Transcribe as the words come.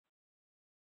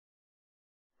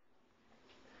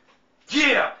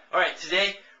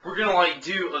gonna like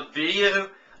do a video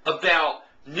about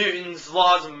Newton's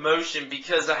laws of motion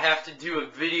because I have to do a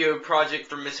video project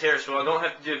for Miss Harris. Well, I don't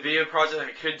have to do a video project.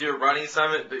 I could do a writing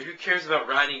assignment, but who cares about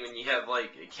writing when you have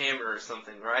like a camera or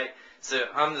something, right? So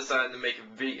I'm deciding to make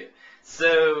a video.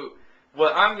 So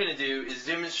what I'm gonna do is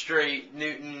demonstrate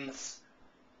Newton's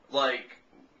like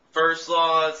first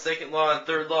law, second law, and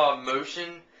third law of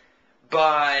motion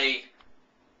by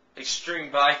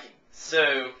extreme biking.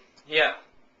 So yeah.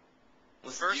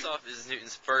 First off is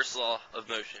Newton's first law of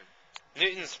motion.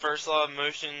 Newton's first law of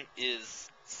motion is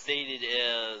stated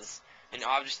as an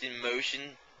object in motion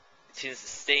tends to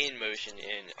stay in motion,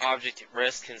 and an object at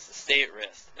rest tends to stay at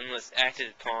rest unless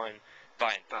acted upon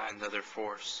by another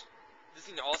force. This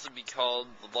can also be called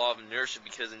the law of inertia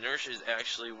because inertia is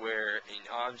actually where an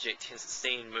object tends to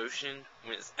stay in motion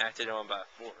when it's acted on by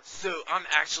a force. So I'm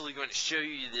actually going to show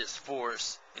you this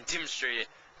force and demonstrate it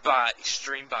by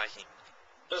extreme biking.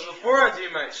 But before I do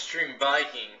my extreme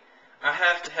biking, I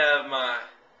have to have my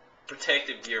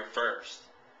protective gear first.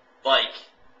 Like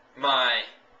my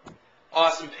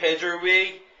awesome Pedro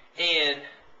wig and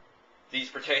these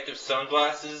protective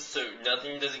sunglasses so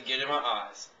nothing doesn't get in my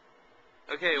eyes.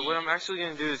 Okay, what I'm actually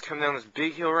going to do is come down this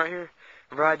big hill right here,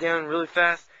 ride down really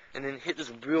fast, and then hit this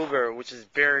wheelbarrow, which is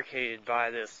barricaded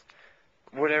by this,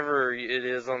 whatever it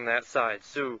is on that side.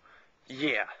 So,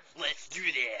 yeah, let's do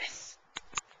this.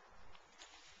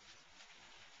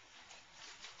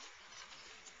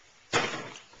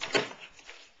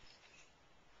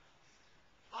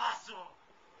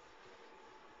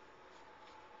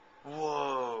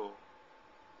 Whoa.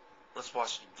 Let's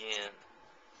watch it again.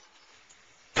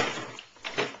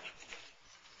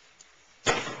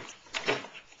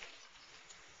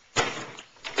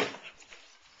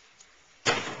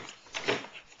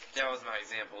 That was my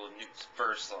example of Newton's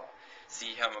first law.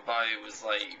 See how my body was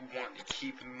like wanting to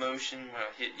keep in motion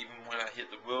even when I hit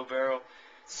the wheelbarrow?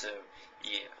 So,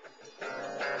 yeah.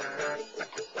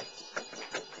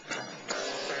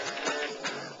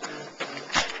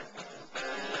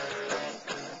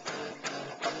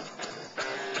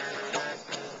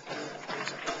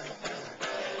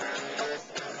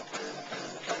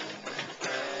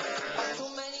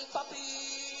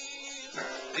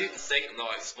 Newton's second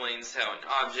law explains how an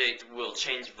object will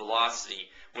change velocity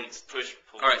when it's pushed or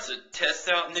pulled. Alright, so to test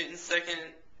out Newton's second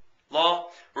law,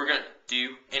 we're going to do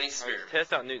an experiment. To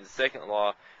test out Newton's second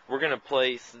law, we're going to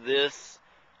place this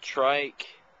trike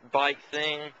bike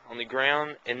thing on the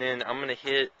ground, and then I'm going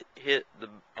to hit the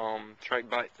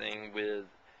trike bike thing with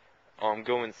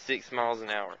going 6 miles an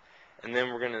hour. And then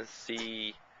we're going to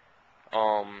see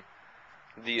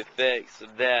the effects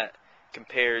of that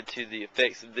compared to the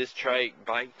effects of this trike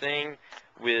bike thing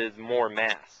with more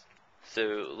mass.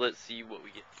 So let's see what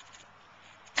we get.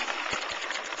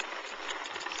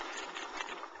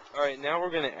 Alright, now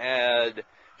we're going to add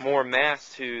more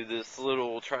mass to this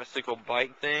little tricycle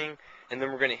bike thing, and then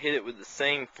we're going to hit it with the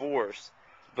same force,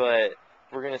 but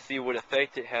we're going to see what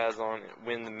effect it has on it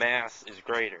when the mass is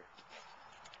greater.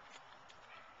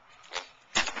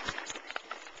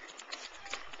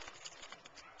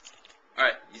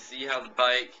 Alright, you see how the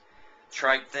bike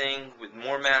trike thing with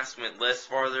more mass went less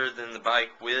farther than the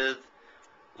bike with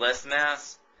less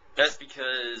mass? That's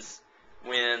because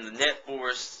when the net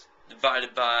force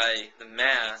divided by the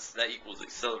mass, that equals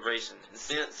acceleration. And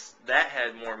since that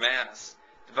had more mass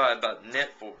divided by the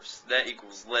net force, that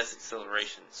equals less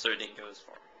acceleration, so it didn't go as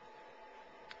far.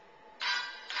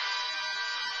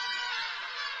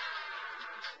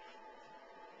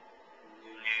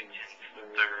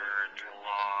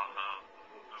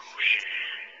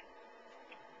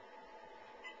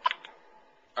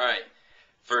 Alright,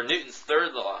 for Newton's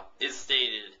third law, it's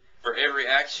stated, for every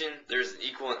action, there's an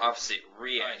equal and opposite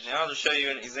reaction. Alright, now to show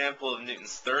you an example of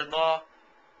Newton's third law,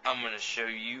 I'm going to show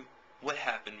you what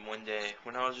happened one day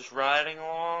when I was just riding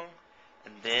along,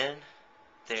 and then,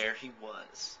 there he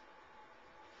was.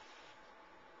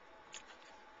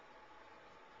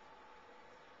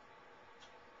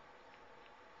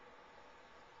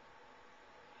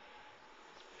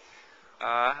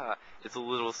 Ah, it's a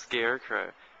little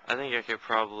scarecrow. I think I could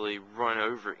probably run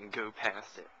over it and go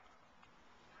past it.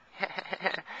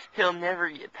 He'll never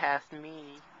get past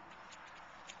me.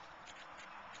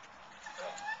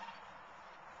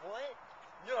 What?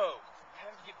 No! I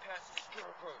have to get past the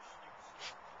scarecrow.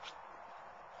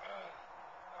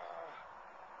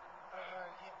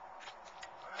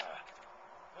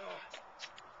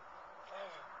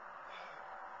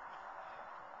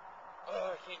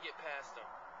 I can't get past him.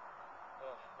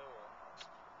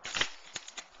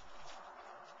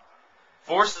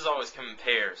 Forces always come in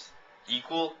pairs,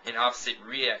 equal and opposite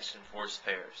reaction force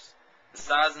pairs. The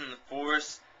size and the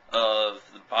force of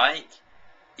the bike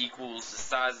equals the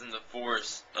size and the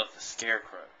force of the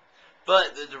Scarecrow.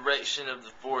 But the direction of the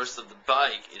force of the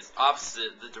bike is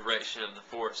opposite the direction of the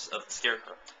force of the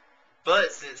Scarecrow.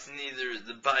 But since neither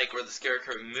the bike or the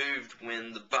Scarecrow moved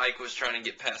when the bike was trying to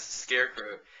get past the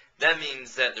Scarecrow, that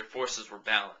means that their forces were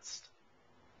balanced.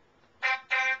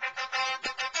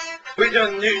 We've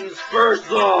done Newton's first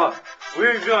law,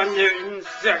 we've done Newton's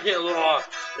second law,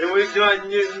 and we've done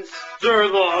Newton's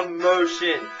third law of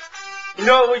motion. You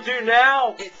know what we do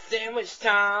now? It's sandwich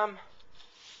time.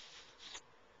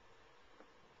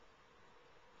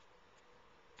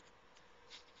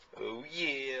 Oh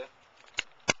yeah.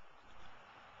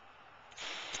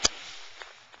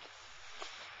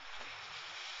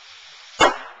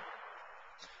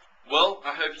 Well,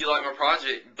 I hope you like my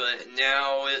project, but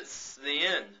now it's the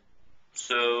end.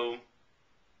 So,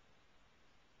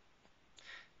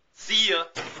 see ya.